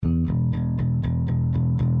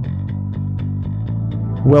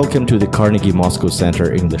Welcome to the Carnegie Moscow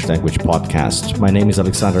Center English Language Podcast. My name is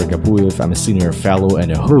Alexander Gabuev. I'm a senior fellow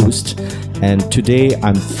and a host. And today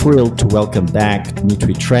I'm thrilled to welcome back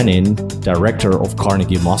Dmitry Trenin, director of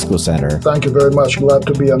Carnegie Moscow Center. Thank you very much. Glad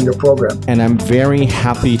to be on your program. And I'm very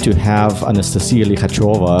happy to have Anastasia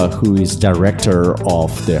Likhacheva, who is director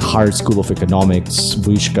of the Higher School of Economics,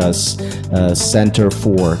 Vyshka's Center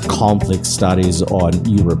for Complex Studies on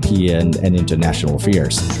European and International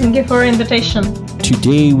Affairs. Thank you for the invitation.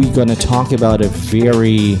 Today we're going to talk about a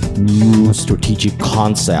very new strategic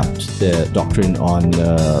concept, the doctrine on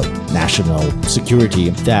national security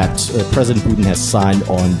that President Putin has signed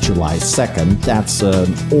on July 2nd. That's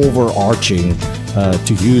overarching,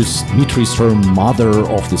 to use Dmitry's term, mother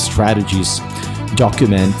of the strategies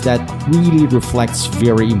document that really reflects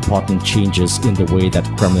very important changes in the way that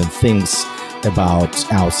Kremlin thinks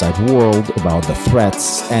about outside world, about the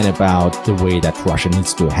threats, and about the way that Russia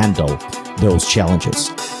needs to handle those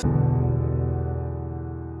challenges.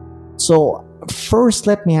 So first,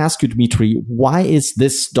 let me ask you, Dmitry, why is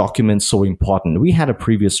this document so important? We had a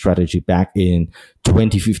previous strategy back in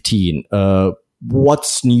 2015.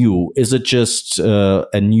 What's new? Is it just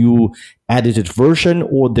a new edited version,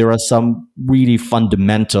 or there are some really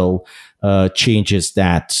fundamental changes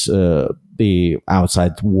that the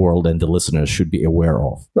outside world and the listeners should be aware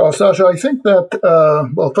of? Well, Sasha, I think that,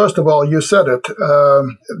 first of all, you said it.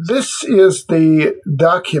 This is the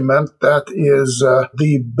document that is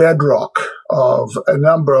the bedrock of a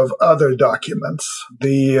number of other documents.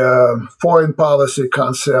 The foreign policy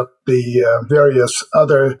concept, the various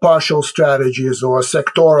other partial strategies or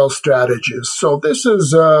sectoral strategies. So this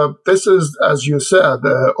is, as you said,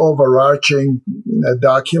 overarching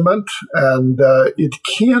document, and it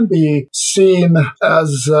can be seen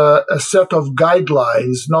as a set of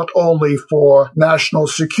guidelines, not only for national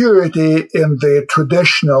security in the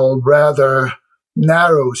traditional, rather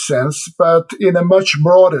narrow sense, but in a much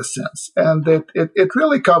broader sense. And it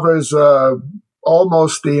really covers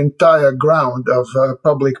almost the entire ground of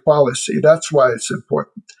public policy. That's why it's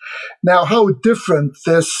important. Now, how different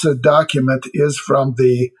this document is from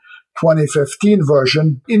the 2015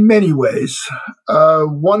 version, in many ways.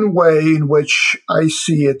 One way in which I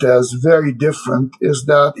see it as very different is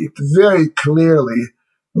that it very clearly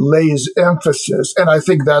lays emphasis, and I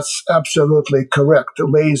think that's absolutely correct,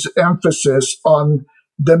 lays emphasis on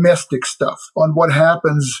domestic stuff, on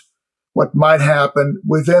what might happen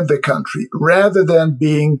within the country, rather than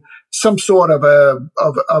being some sort of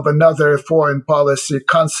another foreign policy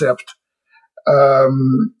concept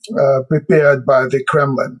prepared by the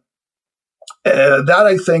Kremlin. That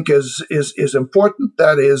I think is important.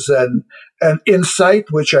 That is an insight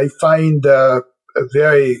which I find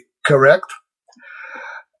very correct.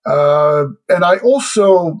 And I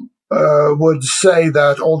also would say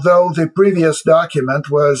that although the previous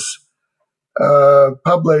document was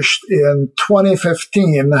published in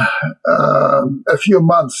 2015, a few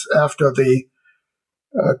months after the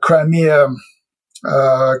Crimea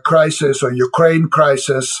crisis or Ukraine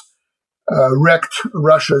crisis wrecked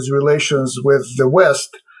Russia's relations with the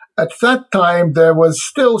West, at that time there was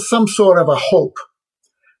still some sort of a hope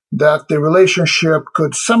that the relationship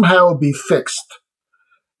could somehow be fixed.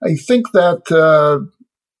 I think that,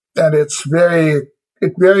 and it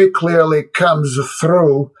very clearly comes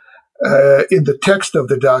through in the text of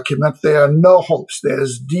the document, there are no hopes.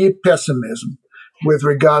 There's deep pessimism with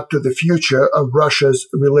regard to the future of Russia's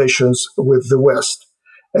relations with the West.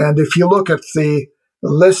 And if you look at the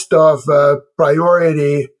list of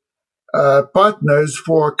priority partners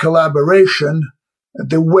for collaboration,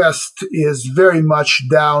 the West is very much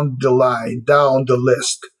down the line, down the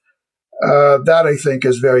list. That I think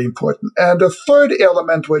is very important. And a third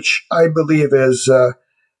element, which I believe is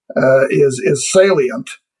salient,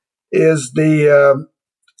 is the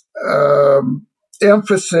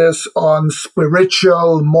emphasis on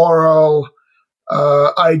spiritual, moral,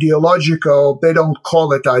 ideological. They don't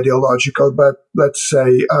call it ideological, but let's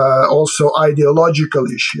say also ideological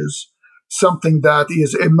issues. Something that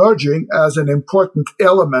is emerging as an important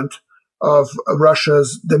element of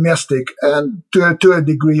Russia's domestic and to a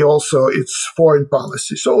degree also its foreign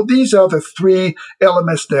policy. So these are the three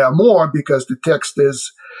elements. There are more because the text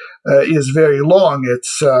is very long.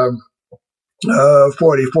 It's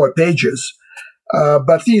 44 pages.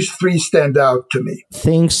 But these three stand out to me.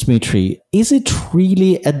 Thanks, Dmitry. Is it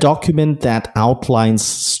really a document that outlines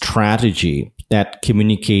strategy, that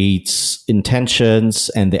communicates intentions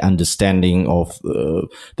and the understanding of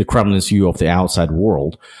the Kremlin's view of the outside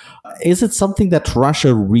world? Is it something that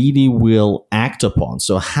Russia really will act upon?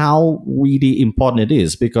 So how really important it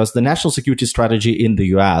is? Because the national security strategy in the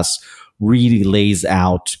US really lays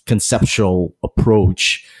out conceptual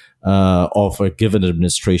approach of a given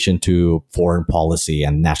administration to foreign policy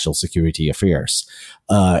and national security affairs.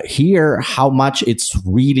 Here, how much it's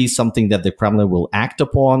really something that the Kremlin will act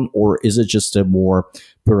upon, or is it just a more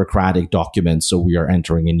bureaucratic document? So we are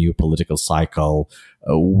entering a new political cycle.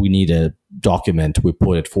 We need a document. We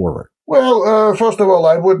put it forward. Well, first of all,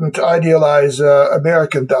 I wouldn't idealize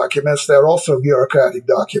American documents. They're also bureaucratic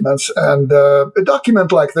documents. And a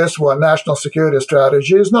document like this one, National Security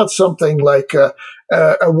Strategy, is not something like a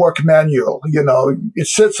work manual. You know, it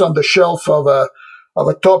sits on the shelf of a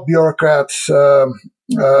top bureaucrat's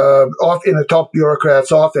in a top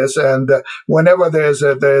bureaucrat's office, and whenever there's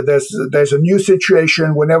a new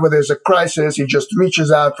situation, whenever there's a crisis, he just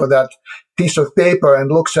reaches out for that piece of paper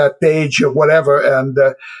and looks at page or whatever,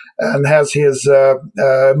 and has his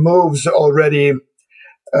moves already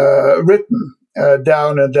written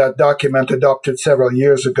down in that document adopted several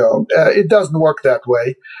years ago. It doesn't work that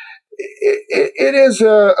way. It is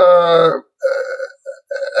a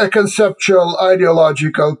conceptual,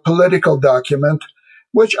 ideological, political document,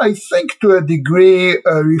 which I think to a degree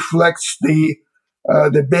reflects the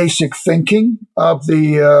basic thinking of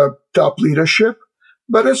the top leadership.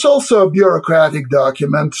 But it's also a bureaucratic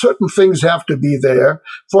document. Certain things have to be there.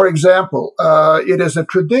 For example, it is a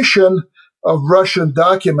tradition of Russian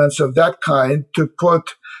documents of that kind to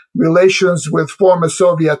put relations with former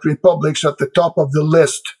Soviet republics at the top of the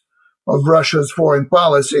list of Russia's foreign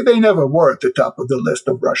policy. They never were at the top of the list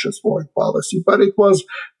of Russia's foreign policy, but it was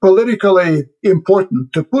politically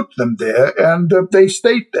important to put them there, and they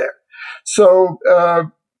stayed there. So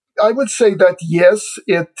I would say that yes,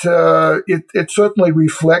 it certainly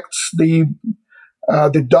reflects the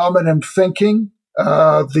dominant thinking,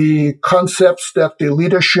 the concepts that the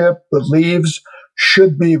leadership believes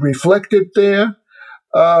should be reflected there.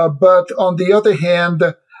 But on the other hand,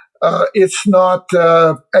 it's not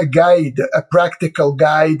a guide, a practical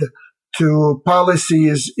guide to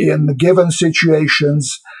policies in given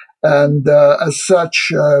situations, and as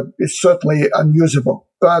such, it's certainly unusable.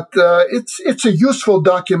 But it's a useful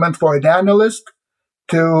document for an analyst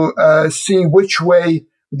to see which way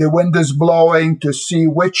the wind is blowing, to see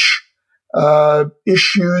which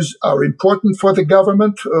issues are important for the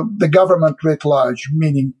government writ large,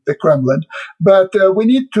 meaning the Kremlin. But we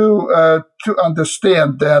need to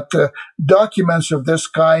understand that documents of this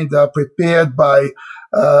kind are prepared by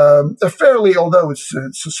a fairly, although it's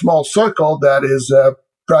a small circle that is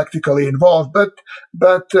practically involved,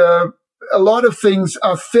 but a lot of things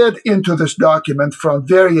are fed into this document from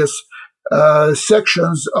various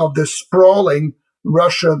sections of the sprawling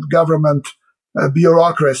Russian government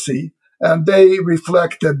bureaucracy. And they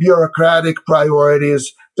reflect bureaucratic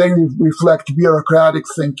priorities. They reflect bureaucratic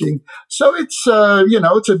thinking. So it's,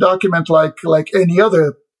 it's a document like any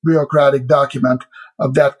other bureaucratic document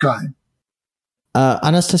of that kind.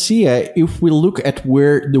 Anastasia, if we look at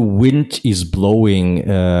where the wind is blowing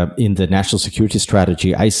in the national security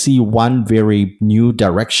strategy, I see one very new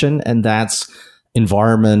direction, and that's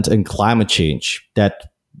environment and climate change.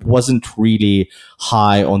 That wasn't really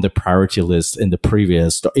high on the priority list in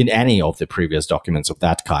any of the previous documents of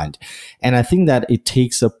that kind. And I think that it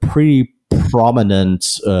takes a pretty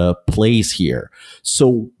prominent place here.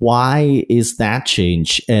 So why is that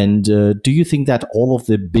change? And do you think that all of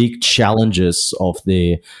the big challenges of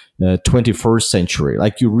the 21st century,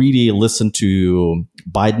 like you really listen to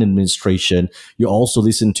Biden administration, you also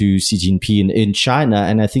listen to Xi Jinping in China,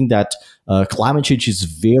 and I think that climate change is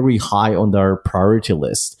very high on their priority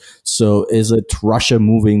list. So is it Russia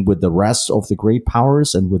moving with the rest of the great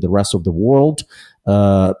powers and with the rest of the world?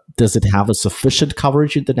 Does it have a sufficient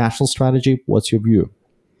coverage in the national strategy? What's your view?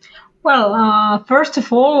 Well, first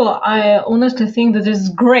of all, I honestly think that it's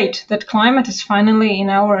great that climate is finally in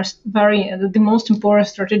our the most important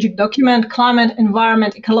strategic document, climate,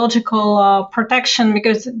 environment, ecological protection,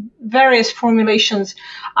 because various formulations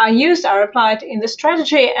are applied in the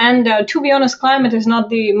strategy. And to be honest, climate is not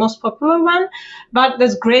the most popular one, but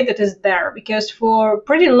that's great that it's there, because for a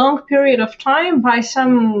pretty long period of time, by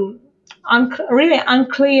some really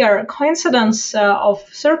unclear coincidence of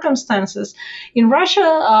circumstances in Russia,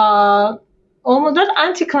 almost not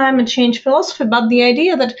anti-climate change philosophy, but the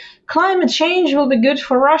idea that climate change will be good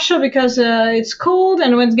for Russia because it's cold,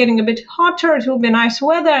 and when it's getting a bit hotter, it will be nice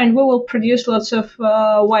weather, and we will produce lots of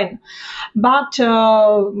wine. But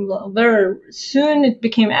very soon it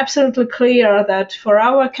became absolutely clear that for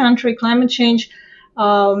our country, climate change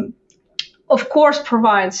of course,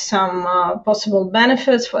 provides some possible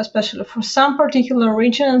benefits, especially for some particular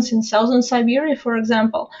regions in southern Siberia, for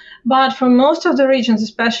example. But for most of the regions,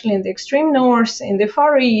 especially in the extreme north, in the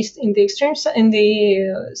far east, in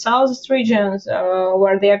the southeast regions,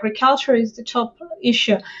 where the agriculture is the top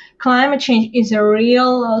issue, climate change is a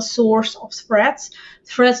real source of threats.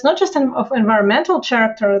 Threats not just of environmental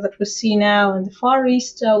character that we see now in the Far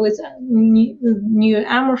East with new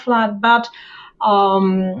Amur flood, but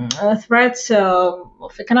threats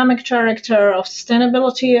of economic character, of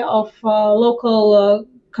sustainability of local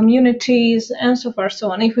communities, and so forth.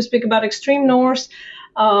 So on. If we speak about extreme north,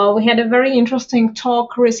 we had a very interesting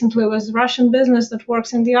talk recently with Russian business that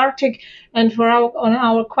works in the Arctic, and on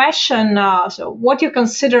our question, so what you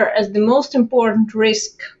consider as the most important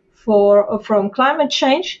risk from climate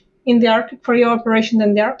change in the Arctic for your operation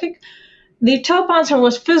in the Arctic, the top answer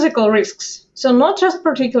was physical risks. So not just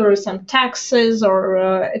particularly some taxes or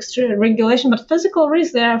extra regulation, but physical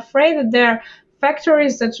risks. They're afraid that their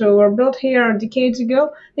factories that were built here decades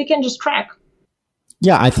ago, they can just crack.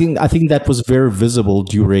 Yeah, I think that was very visible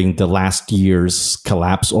during the last year's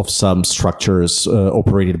collapse of some structures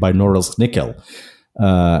operated by Norilsk Nickel.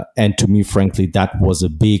 And to me, frankly, that was a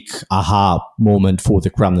big aha moment for the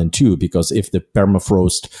Kremlin too, because if the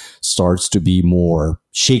permafrost starts to be more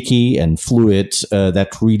shaky and fluid,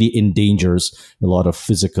 that really endangers a lot of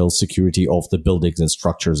physical security of the buildings and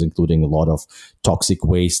structures, including a lot of toxic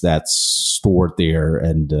waste that's stored there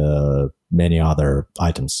and many other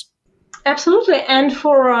items. Absolutely. And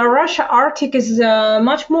for Russia, Arctic is a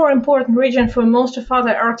much more important region for most of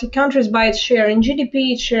other Arctic countries by its share in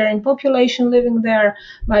GDP, its share in population living there,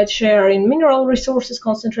 by its share in mineral resources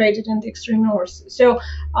concentrated in the extreme north. So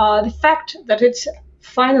the fact that it's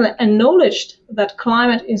finally acknowledged that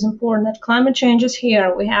climate is important, that climate change is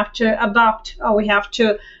here, we have to adapt, we have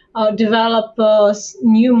to develop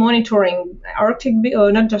new monitoring, Arctic,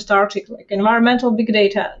 not just Arctic, like environmental big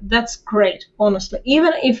data. That's great, honestly.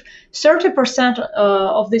 Even if 30%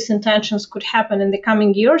 of these intentions could happen in the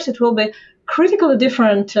coming years, it will be critically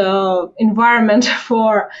different environment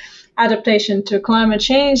for adaptation to climate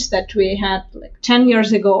change that we had like 10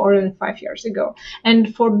 years ago or even 5 years ago.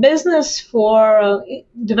 And for business, for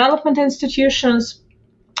development institutions,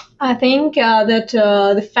 I think that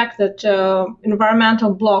the fact that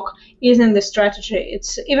environmental bloc is in the strategy,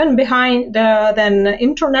 it's even behind than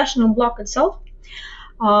international bloc itself.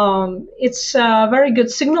 It's a very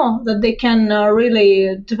good signal that they can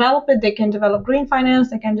really develop it. They can develop green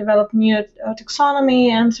finance. They can develop new taxonomy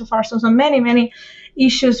and so far. So many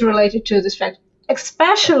issues related to this fact,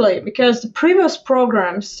 especially because the previous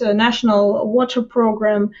programs, National Water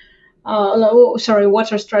Program,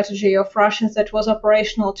 water strategy of Russians that was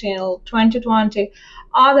operational till 2020.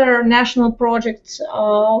 Other national projects,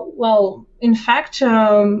 in fact,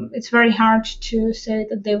 it's very hard to say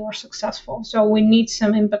that they were successful. So we need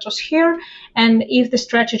some impetus here. And if the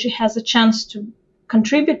strategy has a chance to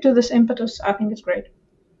contribute to this impetus, I think it's great.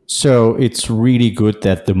 So it's really good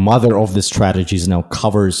that the mother of the strategies now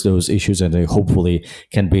covers those issues, and they hopefully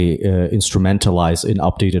can be instrumentalized in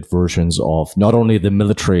updated versions of not only the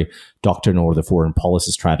military doctrine or the foreign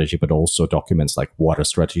policy strategy, but also documents like water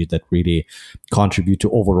strategy that really contribute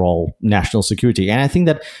to overall national security. And I think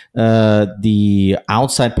that the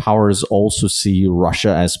outside powers also see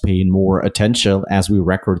Russia as paying more attention. As we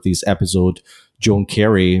record this episode, John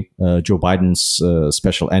Kerry, Joe Biden's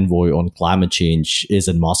special envoy on climate change, is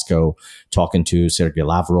in Moscow talking to Sergei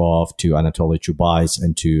Lavrov, to Anatoly Chubais,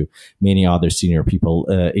 and to many other senior people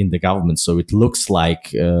in the government. So it looks like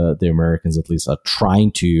the Americans, at least, are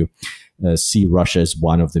trying to see Russia as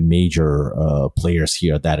one of the major players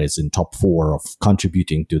here that is in top 4 of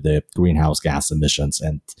contributing to the greenhouse gas emissions,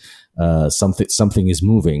 and something is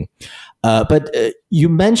moving. But you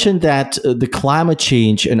mentioned that the climate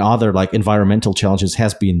change and other like environmental challenges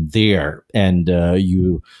has been there, and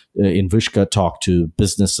you in Vyshka talk to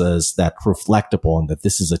businesses that reflect upon that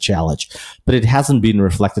this is a challenge, but it hasn't been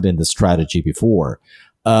reflected in the strategy before.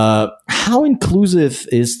 How inclusive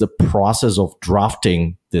is the process of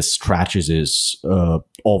drafting this strategies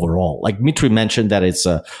overall? Like Dmitry mentioned that it's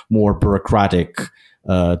a more bureaucratic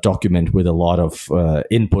document with a lot of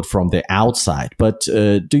input from the outside, but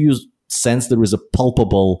do you sense there is a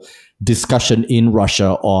palpable discussion in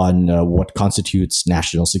Russia on what constitutes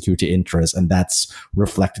national security interests, and that's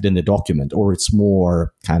reflected in the document, or it's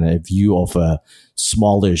more kind of a view of a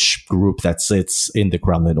smallish group that sits in the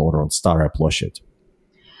Kremlin or on Staraya Ploshchad?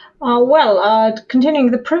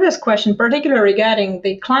 Continuing the previous question, particularly regarding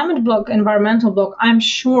the climate bloc, environmental bloc, I'm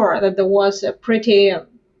sure that there was a pretty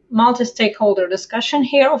multi-stakeholder discussion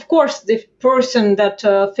here. Of course, the person that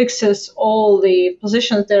fixes all the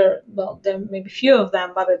positions there may be few of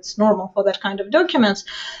them, but it's normal for that kind of documents.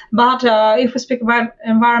 But if we speak about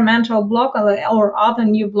environmental block or other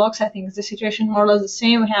new blocks, I think the situation more or less the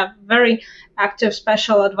same. We have very active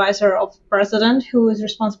special advisor of president who is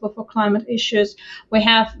responsible for climate issues. We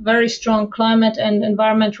have very strong climate and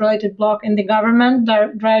environment related block in the government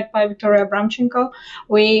led by Victoria Abramchenko.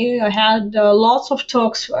 We had lots of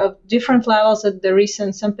talks of different levels at the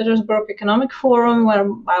recent St. Petersburg Economic Forum, where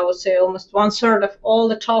I would say almost 1/3 of all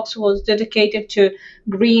the talks was dedicated to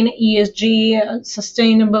green ESG,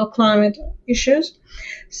 sustainable climate issues.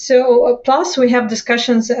 So, plus we have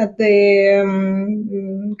discussions at the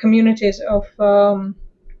communities of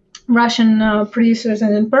Russian producers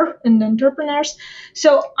and entrepreneurs.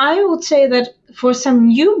 So I would say that for some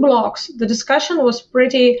new blocks, the discussion was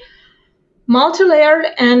pretty multi-layered,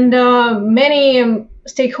 and many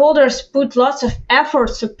stakeholders put lots of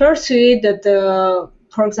efforts to persuade that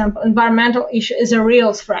for example, environmental issue is a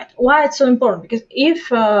real threat. Why it's so important? Because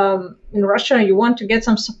if in Russia you want to get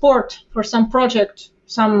some support for some project,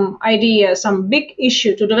 some idea, some big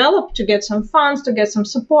issue to develop, to get some funds, to get some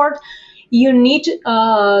support, you need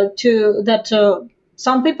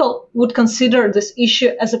some people would consider this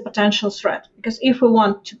issue as a potential threat. Because if we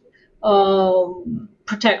want to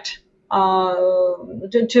protect,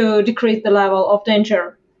 to decrease the level of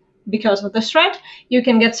danger because of the threat, you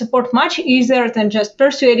can get support much easier than just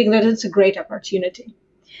persuading that it's a great opportunity.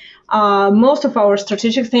 Most of our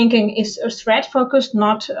strategic thinking is threat-focused,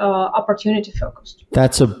 not opportunity-focused.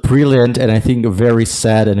 That's a brilliant and I think a very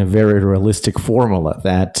sad and a very realistic formula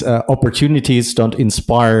that opportunities don't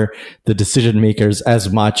inspire the decision makers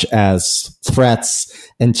as much as threats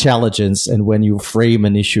and challenges. And when you frame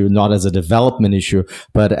an issue not as a development issue,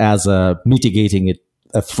 but as a mitigating it,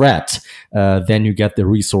 a threat, then you get the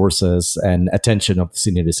resources and attention of the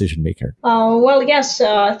senior decision maker. Well, yes,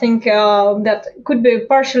 I think that could be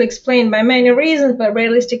partially explained by many reasons, by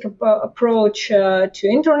realistic approach to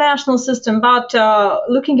international system. But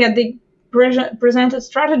looking at the presented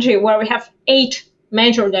strategy, where we have 8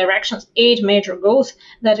 major directions, 8 major goals,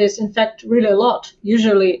 that is in fact really a lot.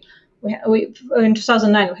 Usually, we in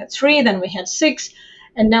 2009 we had 3, then we had 6,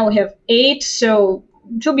 and now we have 8. So,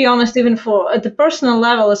 to be honest, even for at the personal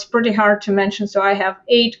level, it's pretty hard to mention. So I have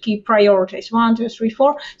 8 key priorities, 1, 2, 3,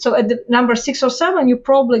 4. So at the number 6 or 7, you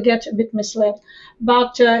probably get a bit misled.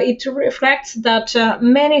 But it reflects that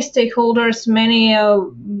many stakeholders, many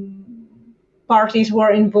parties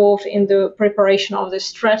were involved in the preparation of this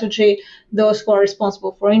strategy. Those who are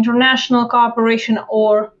responsible for international cooperation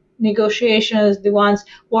or negotiations, the ones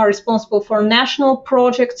who are responsible for national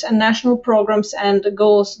projects and national programs, and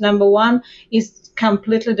goals number 1 is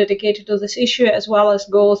completely dedicated to this issue, as well as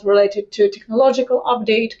goals related to technological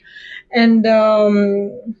update and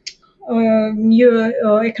new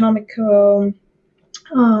economic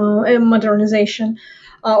modernization.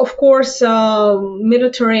 Of course,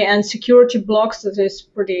 military and security blocks, that is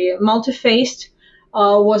pretty multi-faced,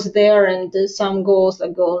 was there, and some goals,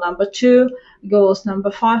 like goal number 2, goals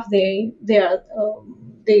number 5, they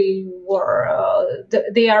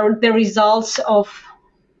are the results of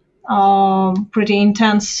pretty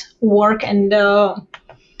intense work and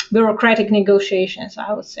bureaucratic negotiations,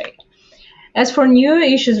 I would say. As for new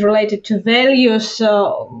issues related to values,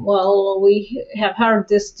 well, we have heard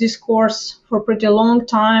this discourse for a pretty long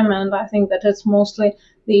time, and I think that it's mostly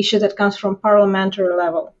the issue that comes from parliamentary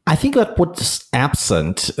level. I think that what's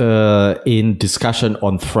absent in discussion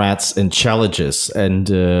on threats and challenges,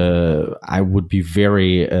 and I would be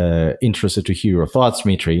very interested to hear your thoughts,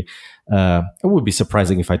 Dmitry. It would be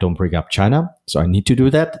surprising if I don't bring up China, so I need to do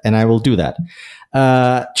that, and I will do that.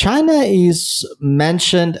 China is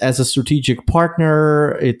mentioned as a strategic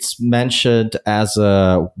partner. It's mentioned as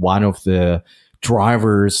one of the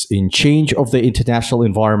drivers in change of the international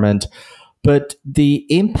environment. But the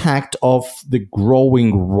impact of the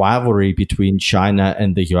growing rivalry between China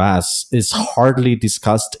and the US is hardly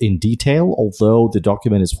discussed in detail, although the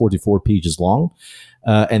document is 44 pages long.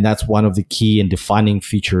 And that's one of the key and defining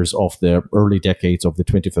features of the early decades of the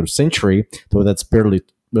 21st century, though that's barely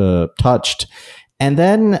touched. And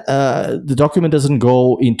then the document doesn't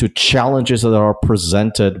go into challenges that are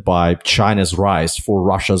presented by China's rise for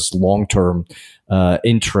Russia's long-term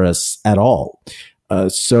interests at all.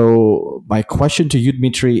 So my question to you,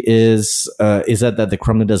 Dmitry, is that the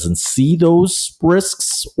Kremlin doesn't see those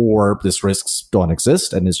risks, or these risks don't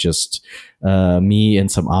exist, and it's just me and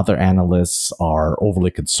some other analysts are overly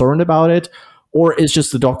concerned about it? Or is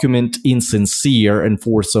just the document insincere, and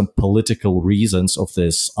for some political reasons of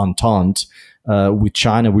this entente with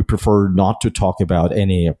China, we prefer not to talk about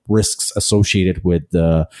any risks associated with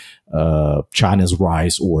China's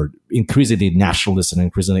rise or increasingly nationalist and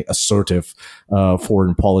increasingly assertive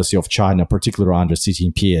foreign policy of China, particularly under Xi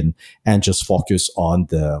Jinping, and just focus on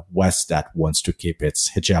the West that wants to keep its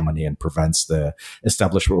hegemony and prevents the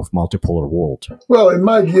establishment of multipolar world? Well, in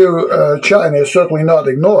my view, China is certainly not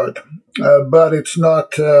ignored. But it's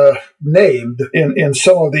not named in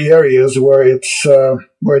some of the areas where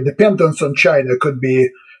where dependence on China could be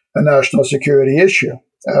a national security issue.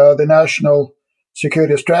 The national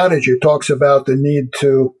security strategy talks about the need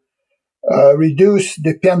to reduce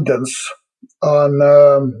dependence on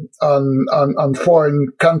foreign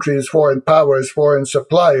countries, foreign powers, foreign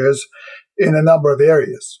suppliers in a number of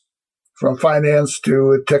areas, from finance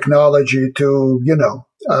to technology to,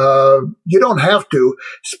 you don't have to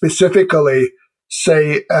specifically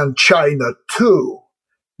say, and China too,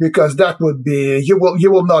 because that would be, you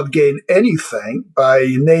will not gain anything by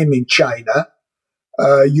naming China.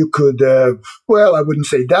 You could, I wouldn't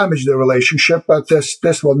say damage the relationship, but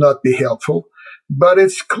this will not be helpful. But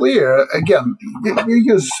it's clear, again, you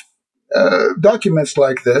use documents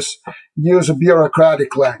like this, use a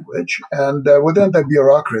bureaucratic language, and within the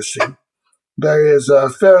bureaucracy, there is a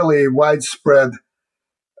fairly widespread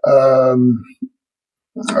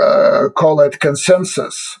call it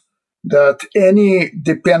consensus that any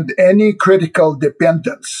critical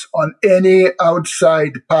dependence on any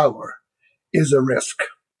outside power is a risk.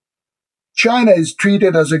 China is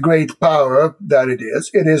treated as a great power that it is.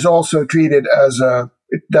 It is also treated as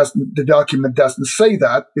the document doesn't say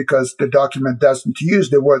that because the document doesn't use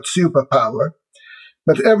the word superpower,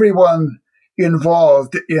 but everyone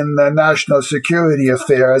involved in the national security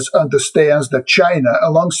affairs understands that China,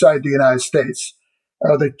 alongside the United States,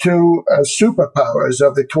 are the two superpowers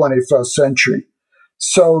of the 21st century.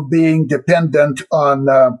 So being dependent on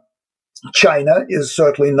China is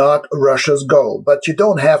certainly not Russia's goal, but you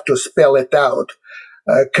don't have to spell it out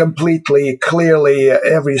completely clearly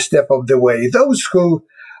every step of the way. Those who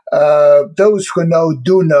know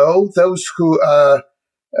do know. Those who are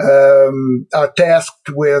tasked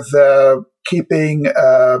with keeping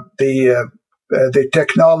the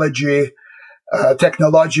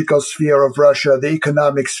technological sphere of Russia, the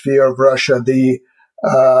economic sphere of Russia, the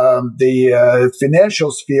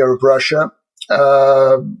financial sphere of Russia,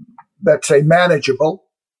 let's say manageable,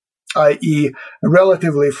 i.e.,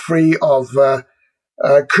 relatively free of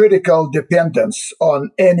critical dependence on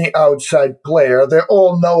any outside player. They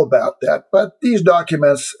all know about that. But these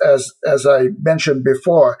documents, as I mentioned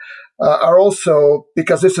before, are also,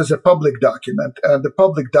 because this is a public document, and the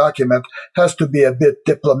public document has to be a bit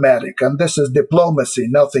diplomatic, and this is diplomacy,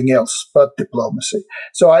 nothing else but diplomacy.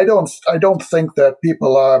 So I don't think that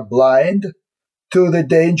people are blind to the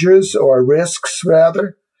dangers or risks,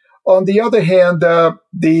 rather. On the other hand,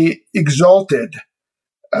 the exalted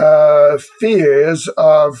fears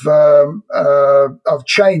of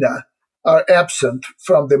China are absent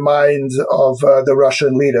from the minds of the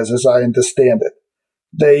Russian leaders, as I understand it.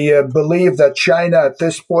 They believe that China at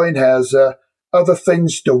this point has other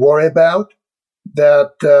things to worry about,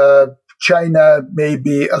 that China may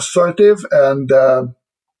be assertive and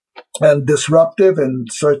disruptive in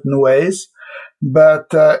certain ways,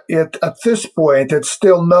 but at this point, it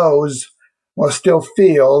still knows or still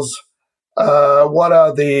feels what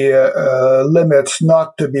are the limits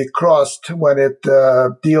not to be crossed when it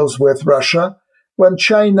deals with Russia. When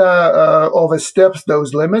China oversteps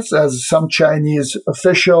those limits, as some Chinese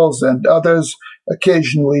officials and others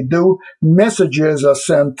occasionally do, messages are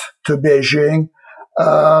sent to Beijing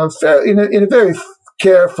in a very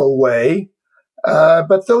careful way.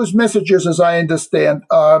 But those messages, as I understand,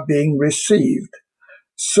 are being received.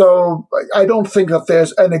 So I don't think that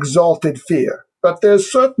there's an exalted fear, but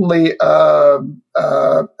there's certainly a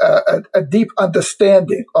deep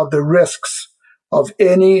understanding of the risks of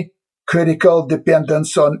any critical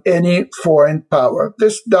dependence on any foreign power.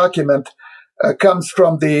 This document comes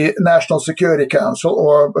from the National Security Council,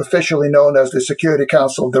 or officially known as the Security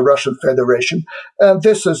Council of the Russian Federation. And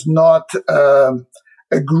this is not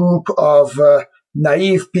a group of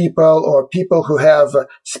naive people or people who have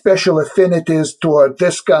special affinities toward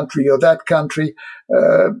this country or that country.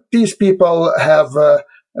 These people have a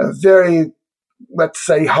very, let's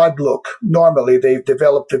say, hard look. Normally, they've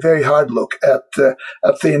developed a very hard look at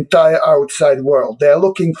the entire outside world. They're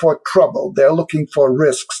looking for trouble. They're looking for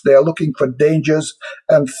risks. They're looking for dangers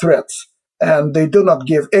and threats. And they do not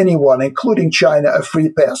give anyone, including China, a free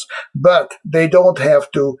pass. But they don't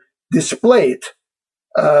have to display it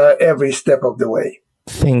every step of the way.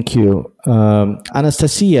 Thank you.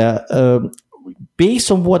 Anastasia,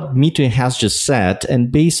 based on what Mito has just said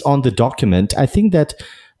and based on the document, I think that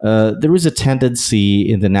there is a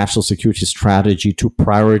tendency in the national security strategy to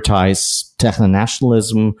prioritize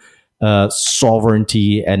techno-nationalism,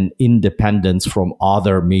 sovereignty, and independence from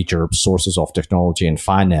other major sources of technology and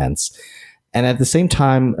finance. And at the same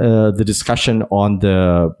time, the discussion on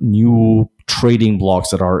the new trading blocks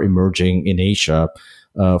that are emerging in Asia,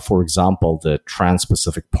 for example, the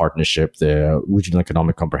Trans-Pacific Partnership, the Regional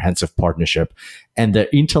Economic Comprehensive Partnership, and the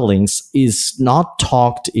interlinks is not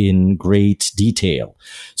talked in great detail.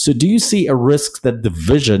 So do you see a risk that the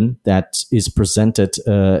vision that is presented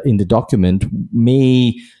in the document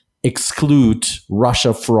may exclude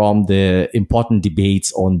Russia from the important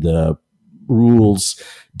debates on the rules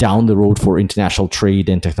down the road for international trade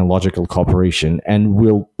and technological cooperation, and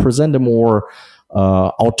will present a more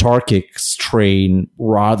autarkic strain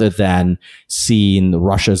rather than seeing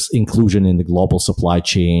Russia's inclusion in the global supply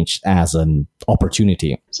chain as an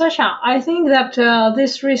opportunity? Sasha, I think that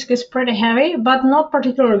this risk is pretty heavy, but not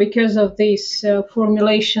particularly because of these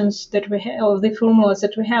formulations that we have, of the formulas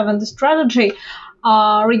that we have in the strategy.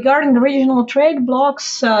 Regarding the regional trade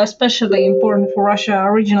blocks, especially important for Russia,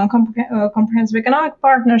 regional comprehensive economic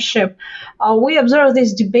partnership, we observed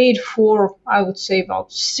this debate for, I would say,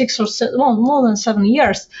 about 6 or 7, well, more than 7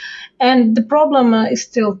 years. And the problem is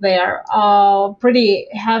still there. Pretty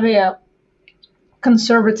heavy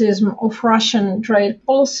conservatism of Russian trade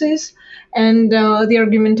policies. And the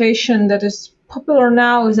argumentation that is popular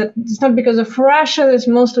now is that it's not because of Russia, it's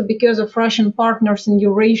mostly because of Russian partners in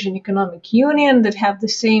Eurasian Economic Union that have the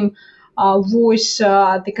same voice,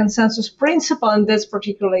 the consensus principle, and that's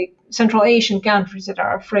particularly Central Asian countries that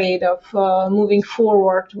are afraid of moving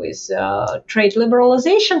forward with trade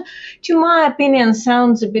liberalization, to my opinion,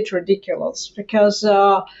 sounds a bit ridiculous because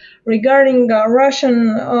regarding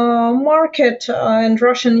Russian market and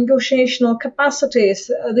Russian negotiational capacities,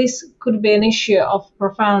 this could be an issue of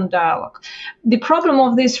profound dialogue. The problem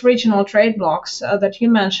of these regional trade blocks that you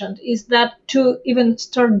mentioned is that to even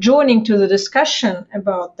start joining to the discussion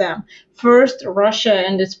about them, first, Russia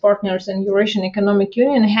and its partners in Eurasian Economic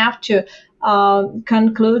Union have to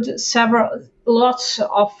conclude lots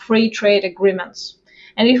of free trade agreements.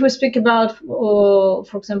 And if we speak about,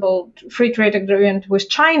 for example, free trade agreement with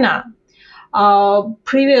China,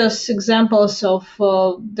 previous examples of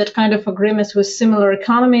that kind of agreements with similar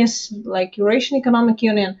economies like Eurasian Economic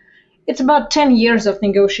Union, it's about 10 years of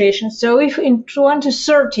negotiations. So if in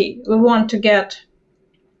 2030 we want to get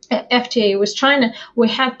FTA with China, we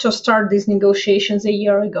had to start these negotiations a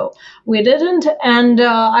year ago. We didn't, and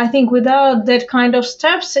I think without that kind of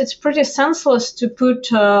steps, it's pretty senseless to put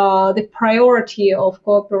the priority of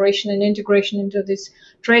cooperation and integration into these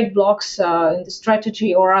trade blocks in the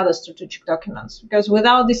strategy or other strategic documents. Because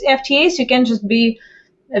without these FTAs, you can just be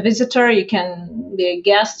a visitor, you can be a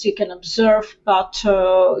guest, you can observe, but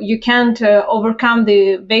you can't overcome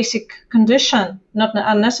the basic condition, not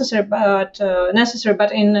unnecessary, but necessary,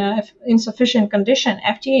 but in insufficient condition,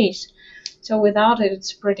 FTAs. So without it,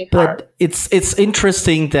 it's pretty hard. But it's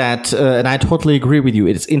interesting that, and I totally agree with you,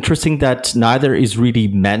 it's interesting that neither is really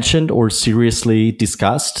mentioned or seriously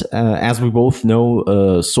discussed. As we both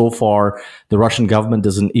know, so far, the Russian government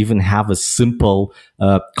doesn't even have a simple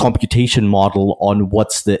computation model on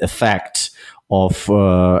what's the effect of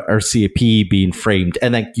RCEP being framed.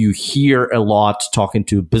 And like you hear a lot talking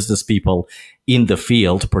to business people in the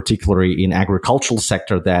field, particularly in agricultural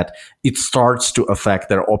sector, that it starts to affect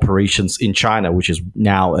their operations in China, which is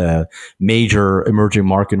now a major emerging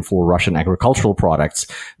market for Russian agricultural products,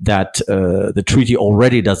 that the treaty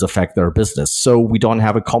already does affect their business. So we don't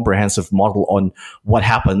have a comprehensive model on what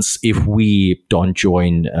happens if we don't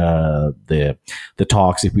join the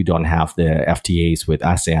talks, if we don't have the FTAs with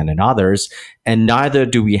ASEAN and others. And neither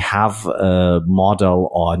do we have a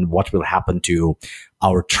model on what will happen to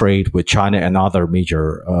our trade with China and other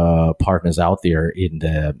major partners out there in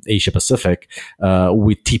the Asia Pacific,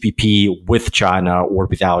 with TPP, with China or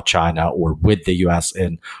without China, or with the US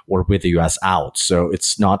in or with the US out. So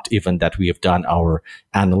it's not even that we have done our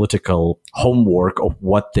analytical homework of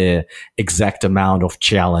what the exact amount of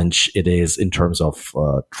challenge it is in terms of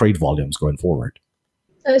trade volumes going forward.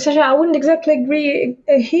 Sasha, I wouldn't exactly agree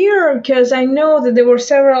here because I know that there were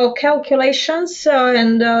several calculations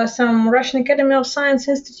and some Russian Academy of Science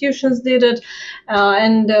institutions did it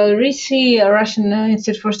and RISI, Russian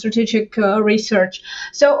Institute for Strategic Research.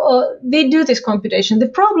 So they do this computation. The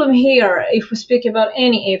problem here, if we speak about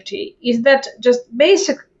any FTA, is that just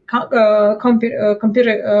basic computer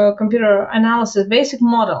analysis, basic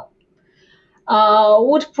model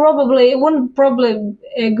wouldn't probably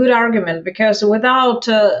a good argument, because without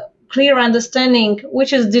clear understanding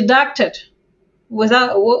which is deducted,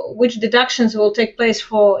 without which deductions will take place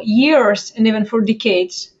for years and even for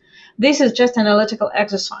decades, this is just analytical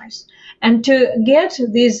exercise. And to get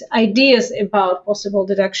these ideas about possible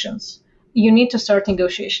deductions, you need to start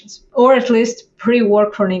negotiations, or at least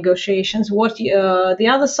pre-work for negotiations, what the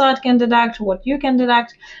other side can deduct, what you can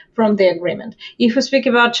deduct from the agreement. If we speak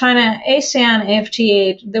about China, ASEAN,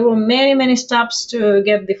 FTA, there were many steps to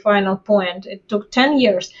get the final point. It took 10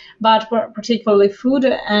 years, but particularly food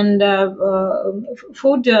and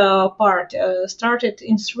food part started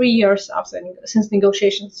in 3 years since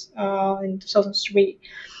negotiations in 2003.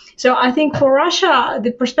 So I think for Russia,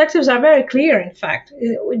 the perspectives are very clear, in fact.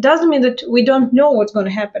 It doesn't mean that we don't know what's going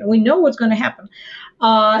to happen. We know what's going to happen.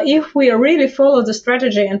 If we really follow the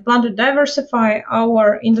strategy and plan to diversify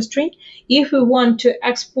our industry, if we want to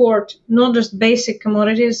export not just basic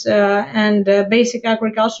commodities and basic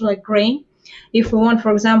agriculture like grain, if we want,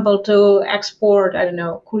 for example, to export,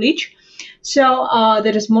 kulich, so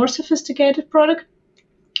that is more sophisticated product,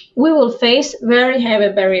 we will face very heavy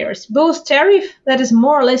barriers. Both tariff, that is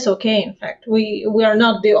more or less okay, in fact. We are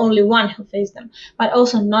not the only one who face them, but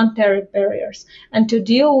also non-tariff barriers. And to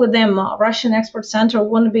deal with them, Russian Export Center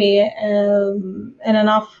won't be an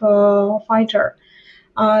enough fighter.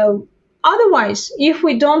 Otherwise, if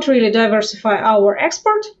we don't really diversify our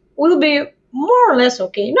export, we'll be more or less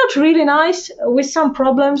okay. Not really nice, with some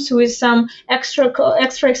problems, with some extra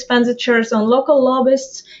expenditures on local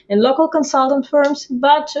lobbyists and local consultant firms,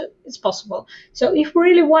 but it's possible. So if we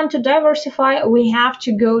really want to diversify, we have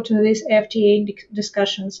to go to these FTA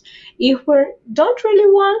discussions. If we don't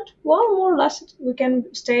really want, well, more or less we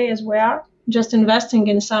can stay as we are, just investing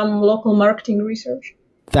in some local marketing research.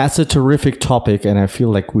 That's a terrific topic, and I feel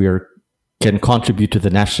like can contribute to the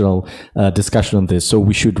national discussion on this. So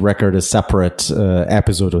we should record a separate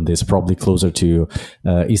episode on this, probably closer to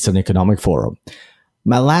Eastern Economic Forum.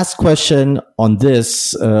 My last question on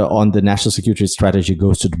this, on the national security strategy,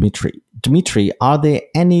 goes to Dmitry. Dmitry, are there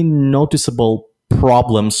any noticeable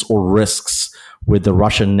problems or risks with the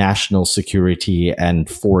Russian national security and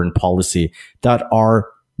foreign policy that are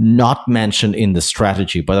not mentioned in the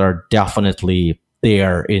strategy, but are definitely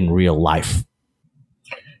there in real life?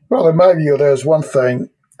 Well, in my view, there's one thing,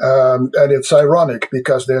 and it's ironic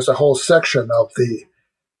because there's a whole section of the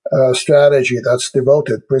strategy that's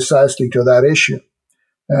devoted precisely to that issue.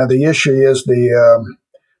 The issue is the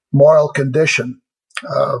moral condition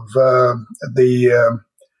of the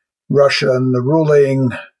Russian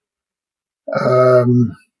ruling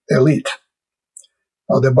elite,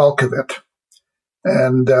 or the bulk of it.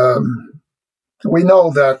 And we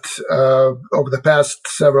know that over the past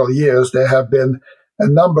several years, there have been a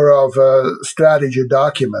number of strategy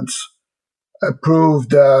documents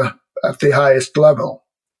approved at the highest level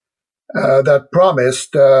that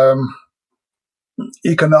promised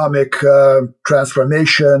economic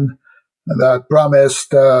transformation, that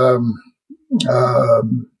promised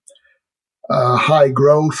high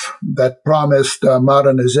growth, that promised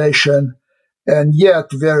modernization, and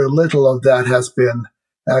yet very little of that has been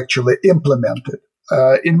actually implemented.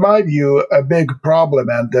 In my view, a big problem,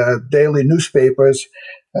 and daily newspapers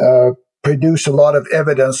produce a lot of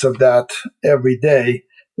evidence of that every day,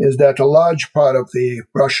 is that a large part of the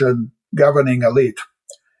Russian governing elite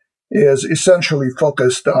is essentially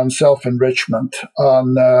focused on self-enrichment,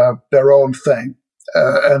 on their own thing,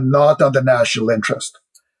 and not on the national interest.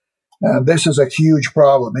 And this is a huge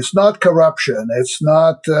problem. It's not corruption. It's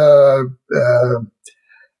not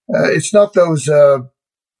those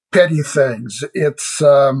petty things. It's,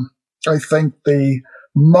 I think, the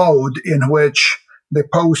mode in which the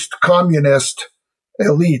post-communist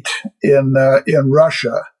elite in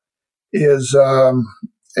Russia is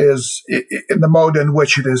in the mode in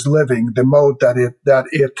which it is living, the mode that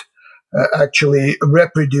it actually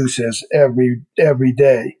reproduces every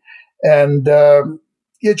day. And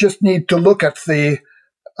you just need to look at the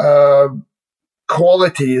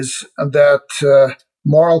qualities that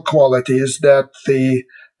moral qualities that the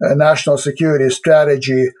national security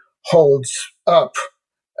strategy holds up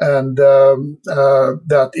and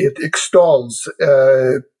that it extols,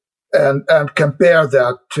 and compare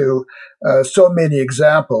that to so many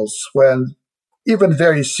examples when even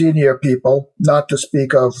very senior people, not to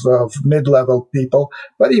speak of mid-level people,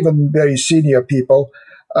 but even very senior people,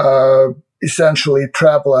 essentially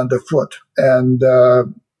travel underfoot. And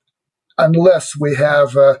unless we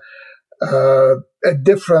have a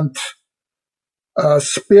different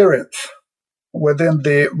spirit within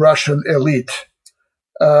the Russian elite,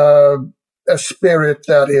 a spirit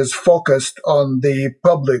that is focused on the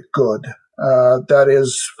public good, that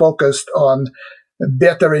is focused on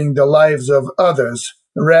bettering the lives of others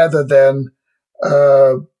rather than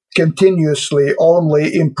continuously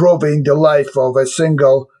only improving the life of a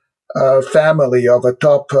single family, of a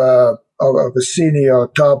top, of a senior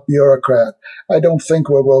top bureaucrat. I don't think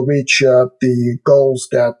we will reach the goals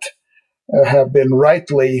that have been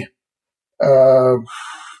rightly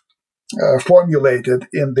formulated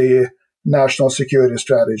in the national security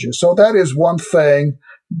strategy. So that is one thing,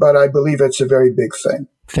 but I believe it's a very big thing.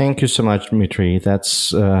 Thank you so much, Dmitry.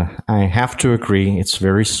 That's I have to agree. It's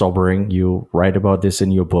very sobering. You write about this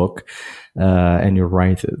in your book, and you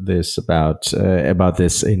write this about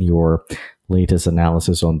this in your latest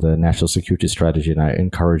analysis on the national security strategy. And I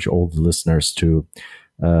encourage all the listeners to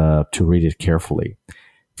read it carefully.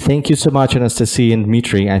 Thank you so much, Anastasia and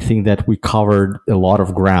Dmitry. I think that we covered a lot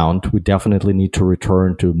of ground. We definitely need to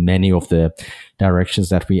return to many of the directions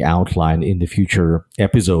that we outlined in the future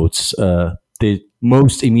episodes. The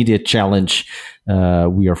most immediate challenge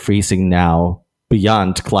we are facing now,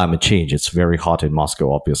 beyond climate change, it's very hot in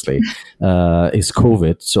Moscow, obviously, is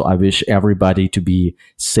COVID. So I wish everybody to be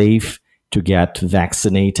safe, to get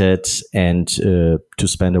vaccinated, and to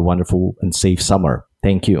spend a wonderful and safe summer.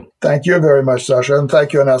 Thank you. Thank you very much, Sasha, and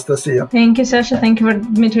thank you, Anastasia. Thank you, Sasha. Thank you,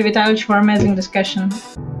 Dmitry Vitalyevich, for an amazing discussion.